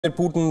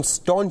Putin's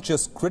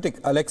staunchest critic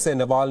Alexey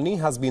Navalny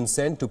has been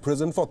sent to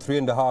prison for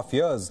 3.5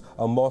 years.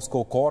 A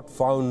Moscow court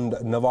found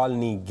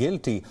Navalny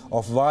guilty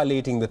of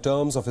violating the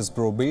terms of his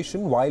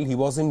probation while he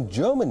was in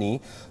Germany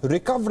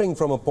recovering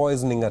from a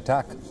poisoning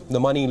attack. The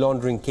money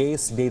laundering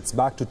case dates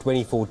back to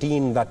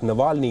 2014 that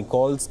Navalny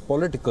calls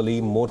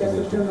politically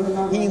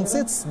motivated. He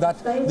insists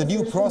that the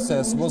due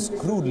process was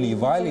crudely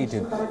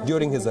violated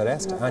during his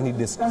arrest, and he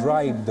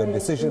described the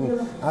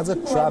decision as a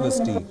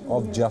travesty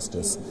of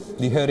justice.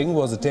 The hearing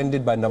was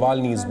attended by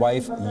Navalny's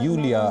wife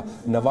Yulia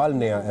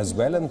Navalnaya as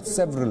well, and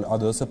several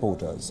other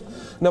supporters.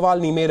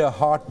 Navalny made a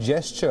heart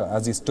gesture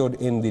as he stood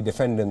in the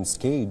defendant's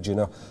cage. In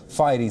a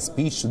fiery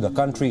speech to the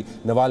country,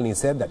 Navalny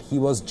said that he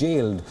was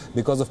jailed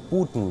because of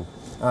Putin,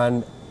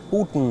 and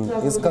Putin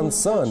is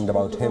concerned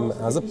about him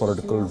as a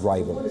political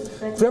rival.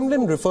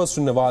 Kremlin refers to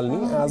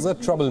Navalny as a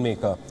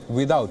troublemaker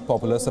without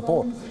popular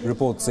support.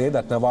 Reports say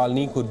that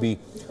Navalny could be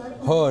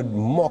heard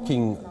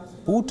mocking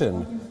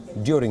Putin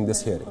during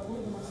this hearing.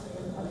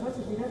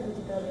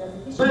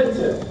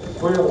 Знаете,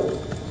 был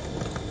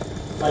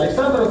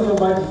Александр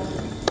Освободитель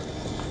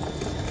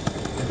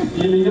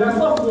или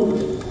Ярослав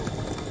Путин,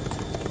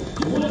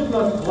 и будет у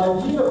нас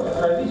Владимир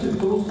Покровитель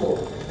Трусов.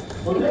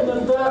 Вот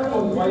это так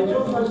он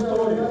войдет в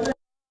историю.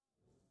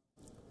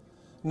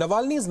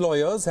 Navalny's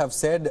lawyers have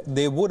said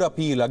they would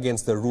appeal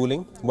against the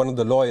ruling. One of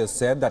the lawyers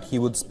said that he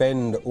would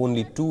spend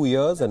only 2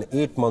 years and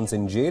 8 months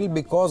in jail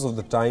because of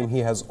the time he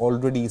has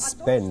already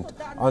spent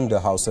under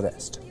house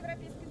arrest.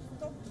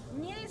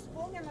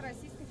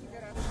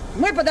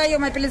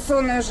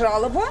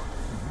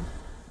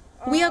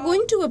 We are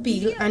going to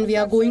appeal, and we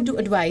are going to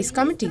advise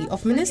Committee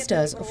of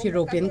Ministers of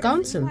European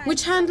Council,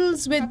 which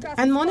handles with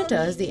and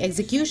monitors the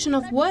execution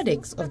of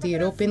verdicts of the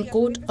European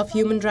Court of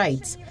Human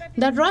Rights,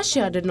 that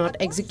Russia did not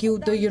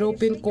execute the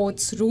European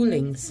Court's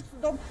rulings.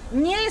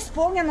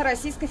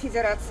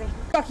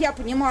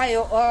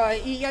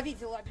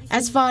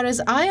 As far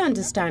as I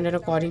understand, and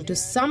according to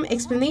some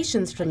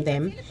explanations from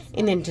them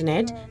in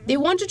internet, they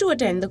wanted to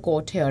attend the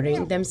court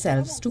hearing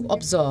themselves to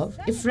observe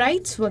if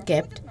rights were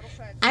kept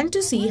and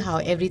to see how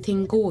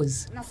everything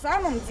goes.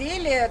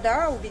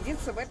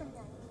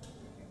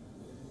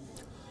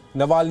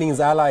 Navalny's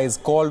allies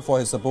called for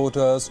his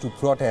supporters to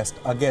protest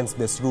against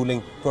this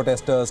ruling.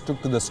 Protesters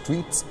took to the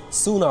streets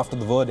soon after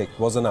the verdict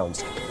was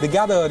announced. They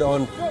gathered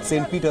on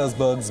St.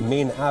 Petersburg's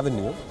main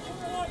avenue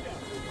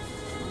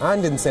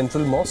and in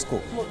central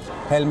Moscow.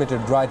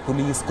 Helmeted riot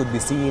police could be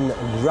seen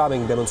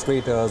grabbing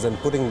demonstrators and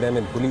putting them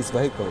in police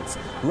vehicles.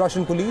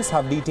 Russian police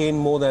have detained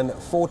more than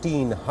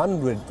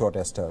 1,400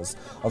 protesters.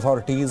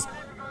 Authorities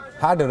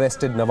had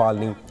arrested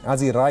Navalny as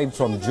he arrived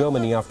from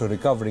Germany after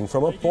recovering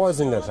from a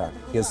poisoning attack.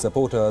 His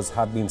supporters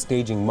have been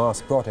staging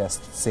mass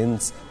protests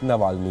since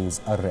Navalny's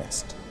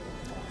arrest.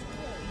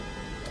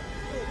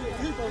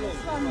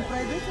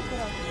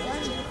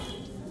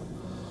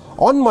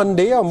 On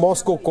Monday, a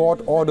Moscow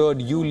court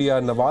ordered Yulia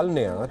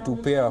Navalnaya to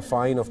pay a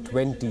fine of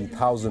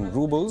 20,000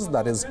 rubles,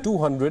 that is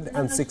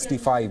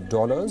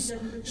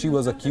 $265. She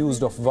was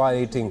accused of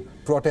violating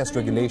protest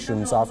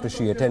regulations after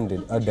she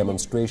attended a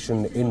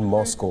demonstration in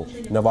Moscow.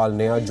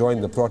 Navalnaya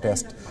joined the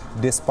protest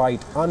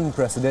despite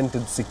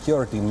unprecedented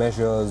security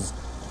measures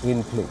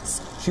in place.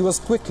 She was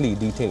quickly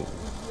detained.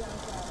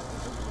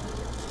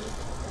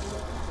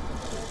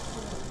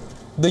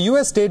 The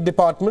U.S. State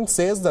Department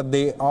says that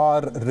they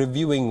are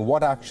reviewing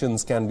what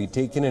actions can be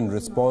taken in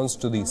response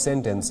to the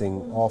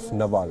sentencing of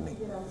Navalny.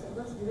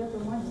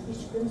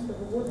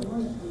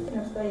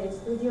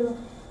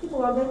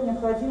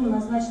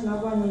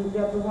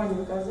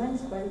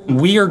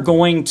 We are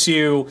going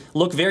to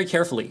look very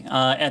carefully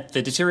at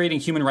the deteriorating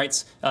human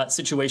rights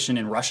situation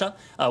in Russia,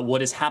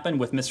 what has happened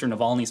with Mr.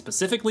 Navalny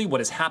specifically, what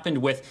has happened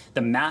with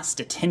the mass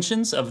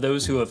detentions of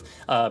those who have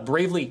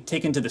bravely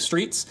taken to the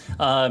streets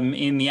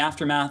in the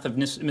aftermath of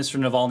Mr.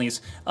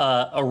 Navalny's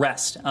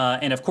arrest.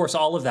 And of course,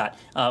 all of that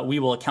we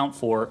will account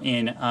for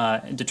in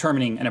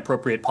determining an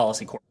appropriate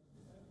policy course.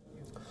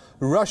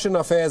 Russian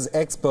affairs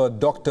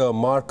expert Dr.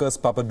 Marcus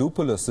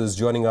Papadopoulos is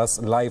joining us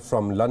live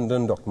from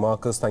London. Dr.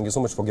 Marcus, thank you so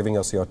much for giving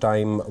us your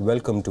time.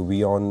 Welcome to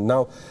WION.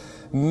 Now,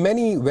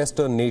 many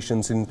Western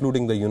nations,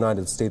 including the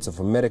United States of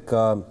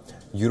America,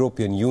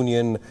 European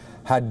Union,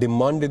 had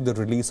demanded the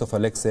release of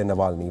Alexey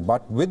Navalny.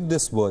 But with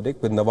this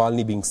verdict, with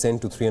Navalny being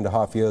sent to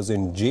 3.5 years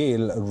in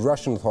jail,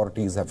 Russian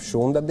authorities have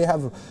shown that they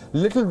have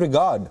little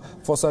regard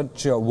for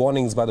such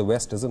warnings by the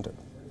West, isn't it?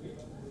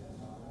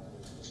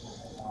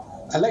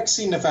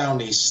 Alexei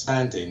Navalny's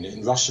standing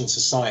in Russian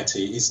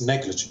society is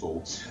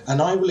negligible,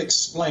 and I will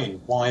explain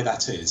why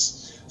that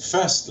is.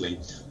 Firstly,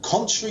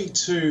 contrary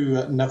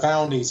to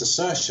Navalny's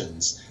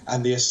assertions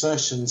and the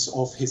assertions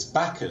of his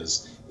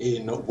backers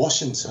in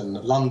Washington,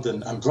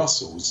 London and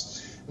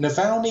Brussels,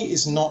 Navalny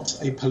is not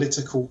a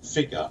political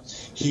figure.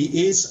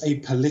 He is a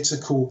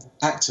political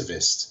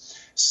activist.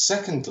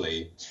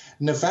 Secondly,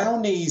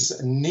 Navalny's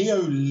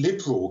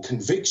neoliberal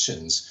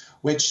convictions,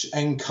 which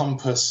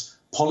encompass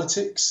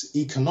politics,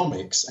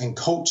 economics and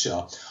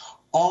culture,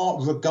 are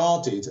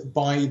regarded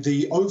by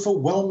the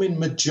overwhelming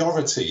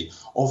majority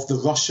of the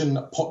Russian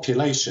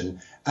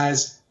population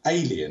as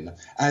alien,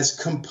 as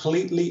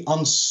completely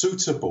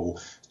unsuitable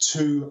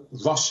to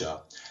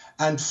Russia.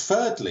 And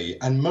thirdly,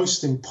 and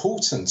most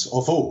important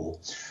of all,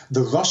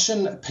 the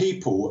Russian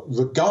people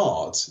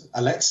regard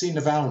Alexei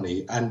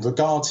Navalny and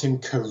regard him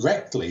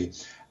correctly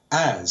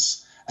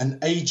as an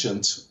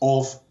agent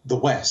of the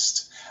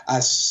West,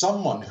 as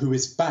someone who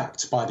is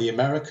backed by the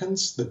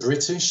Americans, the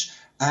British,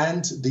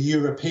 and the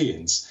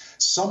Europeans,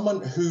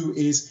 someone who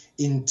is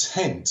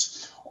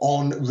intent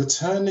on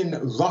returning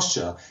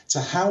Russia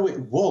to how it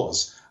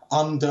was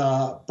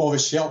under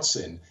Boris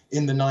Yeltsin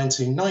in the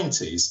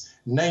 1990s,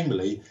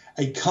 namely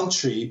a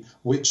country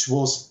which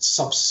was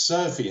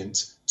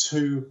subservient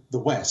to the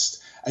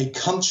West, a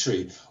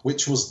country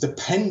which was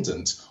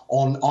dependent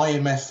on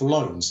IMF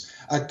loans,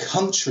 a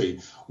country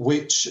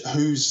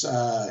whose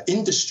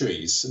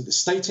industries,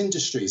 state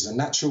industries and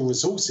natural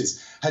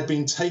resources had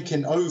been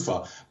taken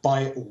over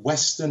by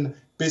Western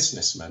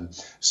businessmen.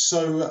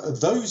 So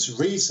those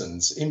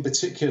reasons, in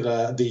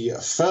particular the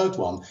third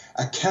one,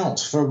 account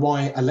for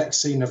why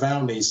Alexei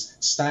Navalny's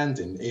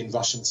standing in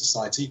Russian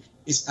society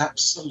is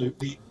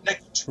absolutely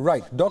negligible.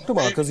 Right. Dr.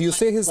 Marcus, you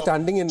say his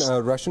standing in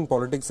Russian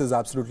politics is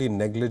absolutely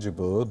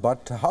negligible,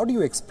 but how do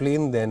you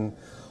explain then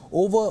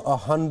over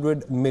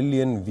 100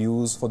 million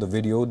views for the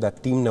video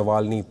that Team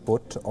Navalny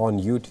put on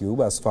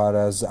YouTube as far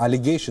as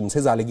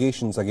his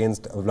allegations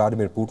against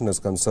Vladimir Putin is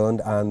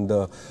concerned, and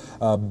the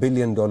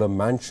billion-dollar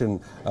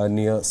mansion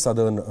near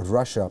southern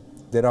Russia?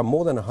 There are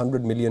more than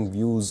 100 million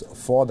views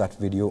for that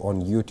video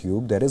on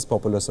YouTube. There is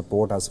popular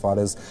support as far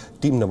as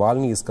Team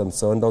Navalny is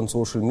concerned on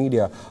social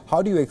media.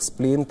 How do you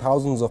explain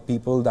thousands of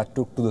people that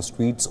took to the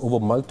streets over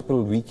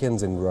multiple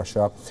weekends in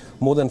Russia?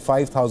 More than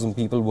 5,000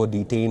 people were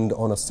detained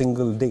on a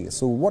single day.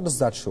 So what does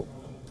that show?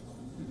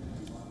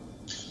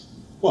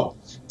 Well,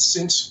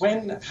 since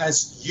when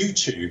has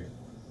YouTube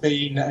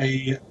been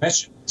a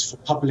measurement for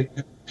public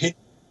opinion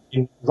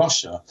in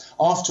Russia?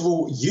 After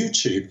all,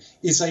 YouTube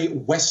is a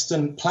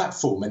Western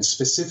platform, and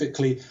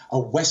specifically a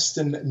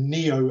Western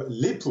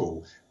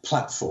neoliberal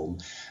platform.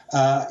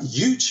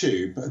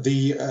 YouTube,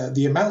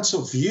 the amount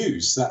of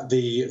views that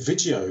the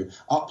video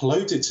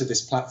uploaded to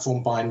this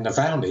platform by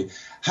Navalny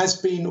has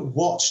been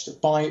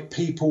watched by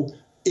people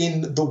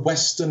in the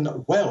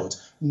Western world,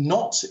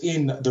 not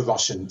in the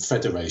Russian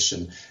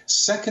Federation.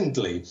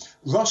 Secondly,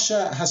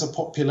 Russia has a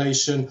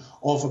population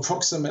of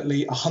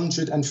approximately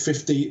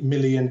 150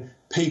 million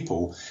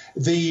people.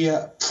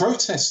 The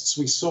protests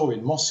we saw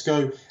in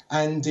Moscow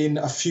and in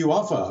a few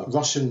other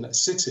Russian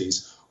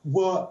cities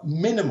were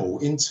minimal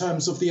in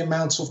terms of the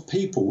amount of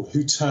people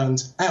who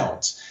turned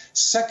out.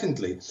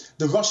 Secondly,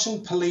 the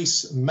Russian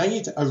police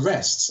made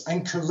arrests,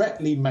 and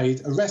correctly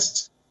made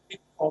arrests,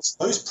 because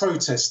those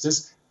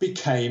protesters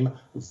became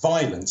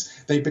violent.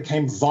 They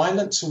became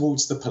violent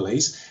towards the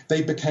police.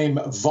 They became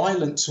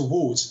violent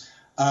towards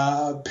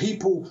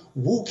people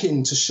walk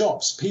into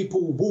shops,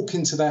 people walk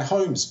into their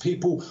homes,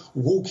 people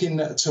walk in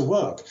to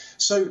work.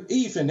 So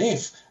even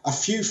if a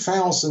few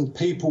thousand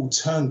people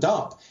turned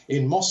up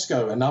in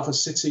Moscow and other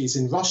cities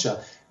in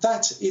Russia,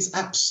 that is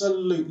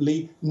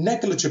absolutely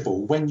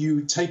negligible when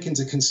you take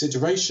into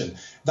consideration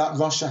that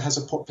Russia has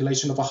a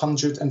population of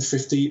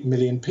 150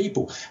 million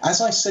people. As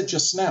I said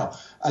just now,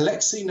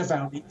 Alexei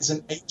Navalny is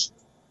an agent.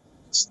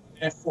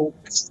 Therefore,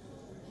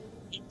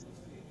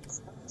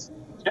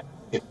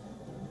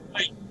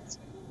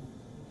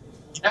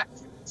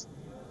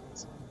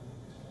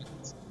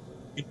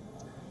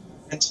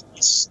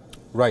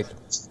 right.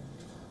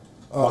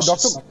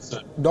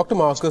 Dr.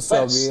 Marcus,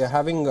 we are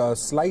having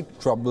slight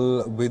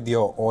trouble with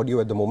your audio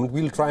at the moment.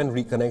 We'll try and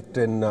reconnect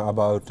in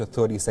about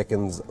 30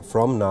 seconds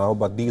from now,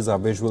 but these are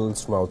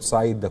visuals from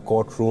outside the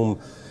courtroom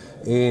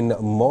in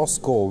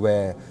Moscow,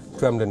 where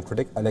Kremlin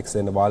critic Alexey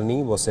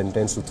Navalny was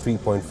sentenced to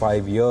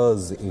 3.5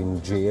 years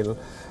in jail,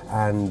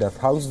 and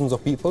thousands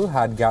of people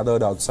had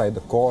gathered outside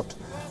the court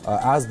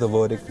as the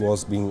verdict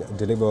was being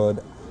delivered.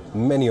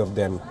 Many of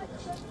them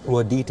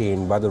were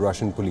detained by the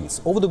Russian police.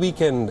 Over the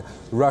weekend,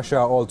 Russia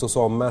also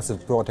saw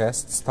massive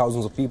protests.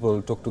 Thousands of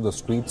people took to the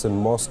streets in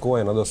Moscow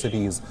and other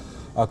cities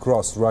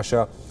across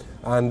Russia,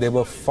 and there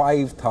were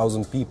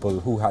 5,000 people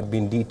who had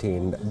been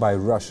detained by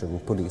Russian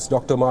police.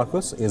 Dr.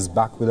 Marcus is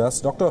back with us.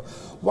 Doctor,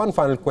 one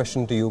final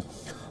question to you.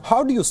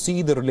 How do you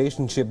see the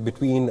relationship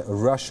between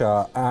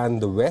Russia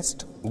and the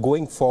West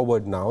going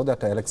forward now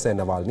that Alexei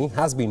Navalny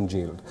has been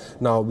jailed?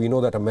 Now, we know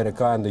that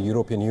America and the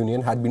European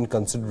Union had been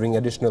considering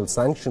additional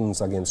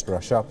sanctions against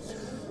Russia.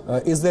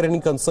 Is there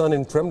any concern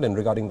in Kremlin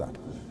regarding that?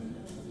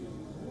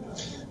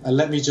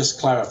 Let me just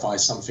clarify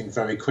something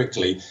very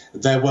quickly.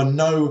 There were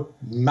no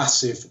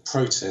massive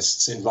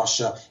protests in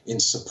Russia in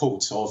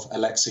support of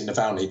Alexei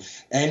Navalny.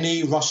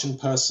 Any Russian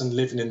person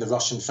living in the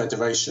Russian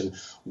Federation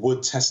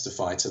would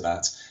testify to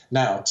that.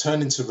 Now,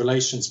 turning to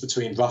relations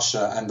between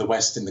Russia and the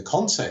West in the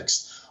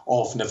context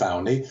of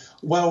Navalny,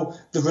 well,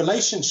 the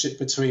relationship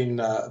between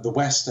the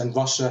West and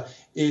Russia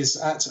is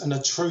at an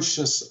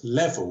atrocious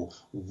level.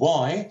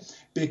 Why?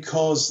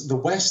 Because the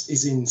West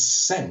is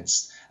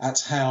incensed at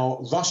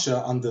how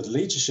Russia, under the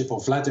leadership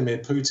of Vladimir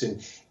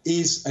Putin,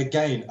 is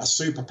again a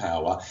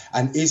superpower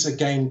and is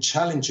again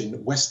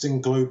challenging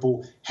Western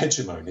global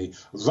hegemony.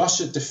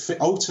 Russia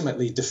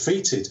ultimately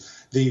defeated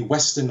the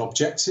Western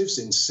objectives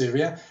in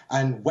Syria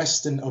and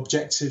Western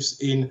objectives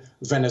in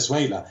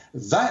Venezuela.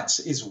 That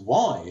is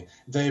why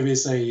there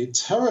is a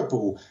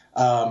terrible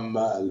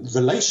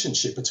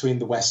relationship between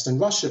the West and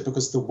Russia,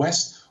 because the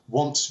West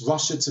wants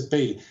Russia to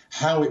be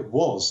how it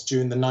was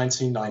during the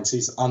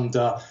 1990s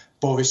under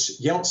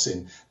Boris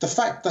Yeltsin. The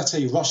fact that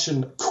a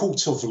Russian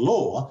court of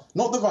law,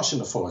 not the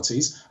Russian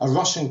authorities, a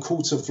Russian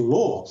court of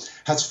law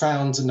has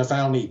found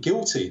Navalny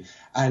guilty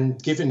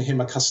and given him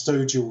a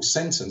custodial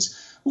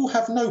sentence will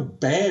have no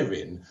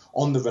bearing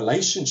on the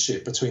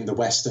relationship between the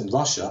West and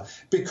Russia,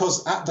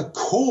 because at the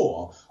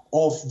core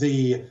of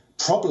the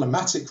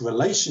problematic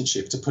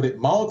relationship, to put it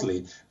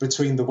mildly,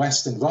 between the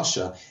West and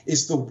Russia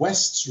is the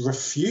West's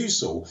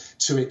refusal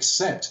to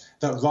accept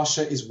that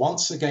Russia is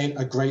once again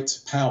a great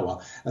power,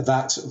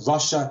 that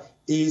Russia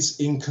is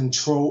in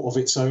control of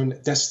its own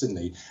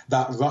destiny,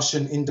 that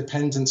Russian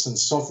independence and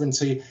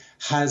sovereignty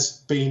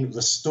has been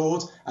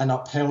restored and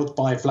upheld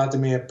by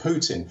Vladimir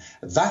Putin.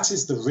 That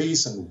is the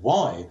reason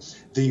why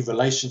the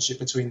relationship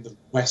between the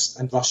West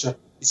and Russia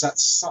is at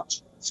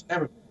such a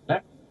terrible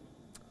level.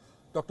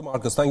 Dr.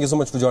 Marcus, thank you so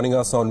much for joining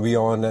us on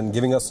WION and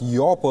giving us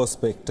your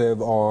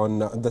perspective on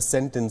the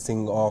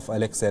sentencing of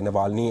Alexei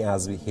Navalny,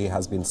 as he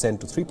has been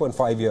sent to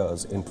 3.5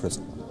 years in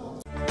prison.